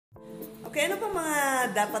Okay, ano pa mga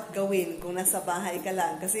dapat gawin kung nasa bahay ka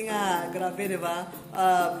lang? Kasi nga, grabe, di ba?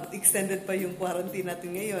 Extended pa yung quarantine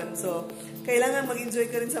natin ngayon. So, kailangan mag-enjoy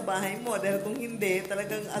ka rin sa bahay mo. Dahil kung hindi,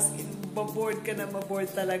 talagang as in, maboard ka na, maboard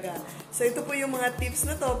talaga. So, ito po yung mga tips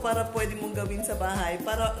na to para pwede mong gawin sa bahay.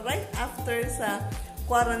 Para right after sa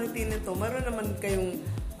quarantine nito, meron naman kayong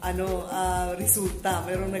resulta,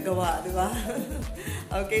 mayroong nagawa, di ba?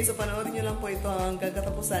 Okay, so panoorin nyo lang po ito hanggang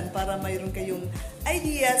katapusan para mayroon kayong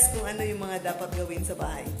ideas kung ano yung mga dapat gawin sa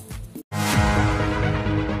bahay.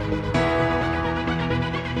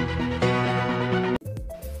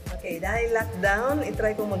 Okay, dahil lockdown,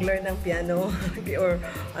 itry kong mag-learn ng piano or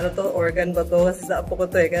organ ba to? Kasi sa apo ko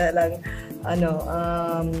to kaya lang,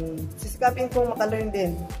 sisikapin kong maka-learn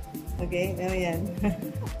din. Okay, yan.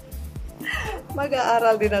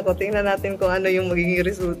 Mag-aaral din ako. Tingnan natin kung ano yung magiging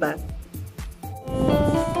resulta.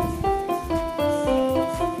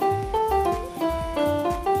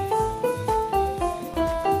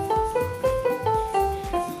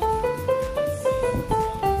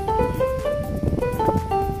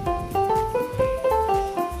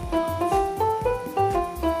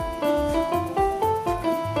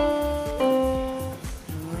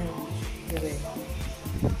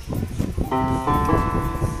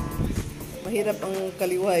 Mahirap ang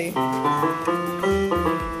kaliway.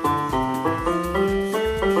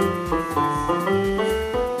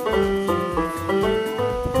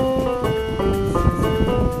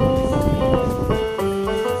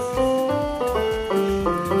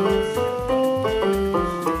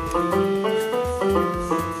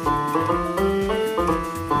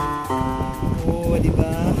 Oh, di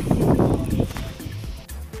ba?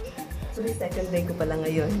 So, second day ko pala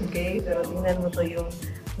ngayon, okay? Pero tingnan mo to yung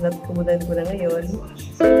kumudan ko na ngayon.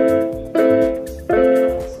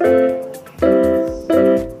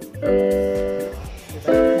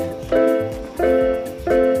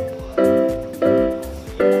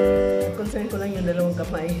 Concern ko lang yung dalawang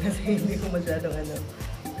kamay kasi hindi ko masyadong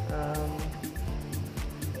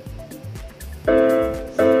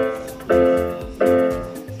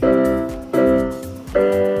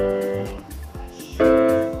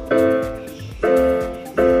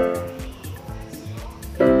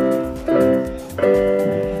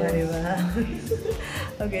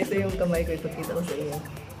Okay, ito yung kamay ko. Ipakita ko sa iyo.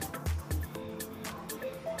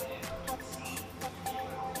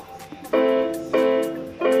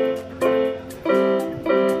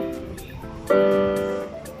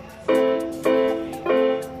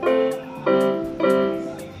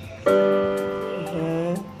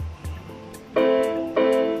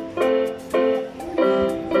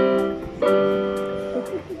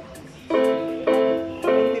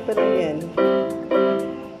 Hindi pa lang yan.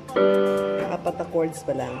 Apat na chords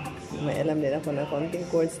pa lang. May alam din ako na konting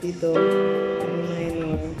chords dito.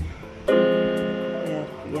 Minor.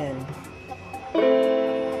 Yan.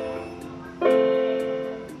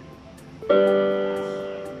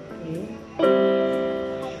 Okay.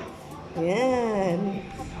 Yan.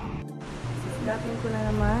 Sisilapin ko na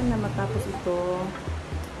naman na matapos ito.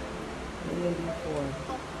 Yung before.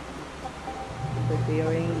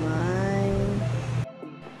 Preparing my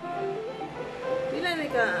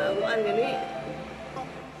aguan gani.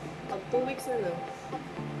 Pag 2 weeks na no.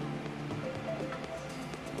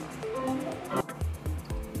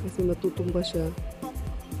 Kasi matutumba siya.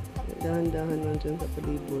 Dahan-dahan lang dyan sa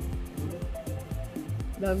palibot.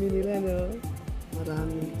 Dami nila no.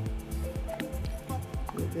 Marami.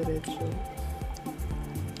 Diretso.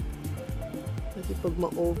 Kasi pag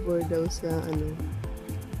ma-over daw sa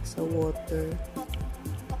water.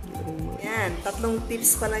 Yan, 3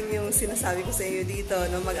 tips pa lang yung sinasabi ko sa inyo dito.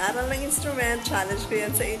 No? Mag-aral ng instrument, challenge ko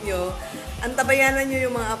yan sa inyo. Antabayanan nyo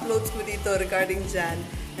yung mga uploads ko dito regarding dyan.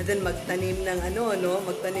 And then magtanim ng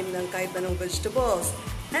magtanim ng kahit anong vegetables.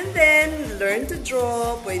 And then, learn to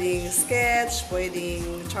draw. Pwedeng sketch, pwedeng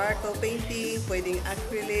charcoal painting, pwedeng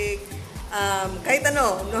acrylic. Kahit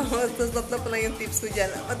ano, no? Tatlo pa lang yung tips ko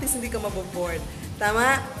dyan. At least hindi ka maboboard.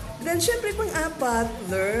 Tama? Then, syempre, pang-apat,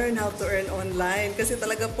 learn how to earn online. Kasi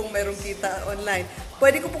talaga pong mayroong kita online.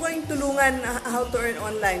 Pwede ko po kayong tulungan how to earn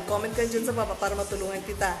online. Comment kayo dyan sa baba para matulungan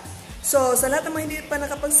kita. So, sa lahat ng mga hindi pa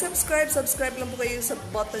nakapag-subscribe, subscribe lang po kayo sa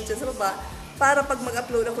button dyan sa baba para pag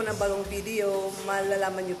mag-upload ako ng bagong video,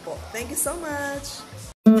 malalaman nyo po. Thank you so much!